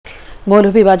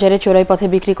মৌলভীবাজারে চোরাই পথে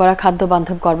বিক্রি করা খাদ্য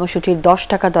বান্ধব কর্মসূচির 10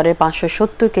 টাকা দরের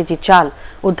 570 কেজি চাল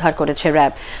উদ্ধার করেছে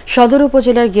র্যাব। সদর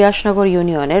উপজেলার গিয়াসনগর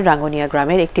ইউনিয়নের রাঙ্গুনিয়া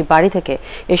গ্রামের একটি বাড়ি থেকে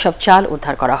এসব চাল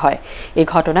উদ্ধার করা হয়। এই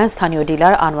ঘটনায় স্থানীয়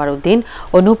ডিলার আনোয়ার উদ্দিন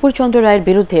ও নূপুর চন্দ্র রায়ের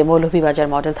বিরুদ্ধে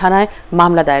মৌলভীবাজার মডেল থানায়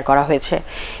মামলা দায়ের করা হয়েছে।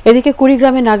 এদিকে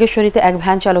কুড়িগ্রামের নাগেশ্বরীতে এক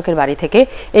ভ্যান চালকের বাড়ি থেকে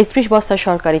 31 বস্তা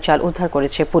সরকারি চাল উদ্ধার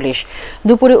করেছে পুলিশ।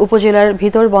 দুপুরে উপজেলার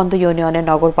ভিতরবন্দ ইউনিয়নের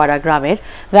নগরপাড়া গ্রামের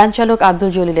ভ্যান চালক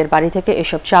আব্দুল জলিলের বাড়ি থেকে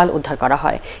এসব চাল উদ্ধার করা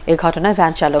হয়। এই ঘটনায়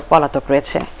ভ্যান চালক পলাতক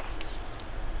রয়েছে।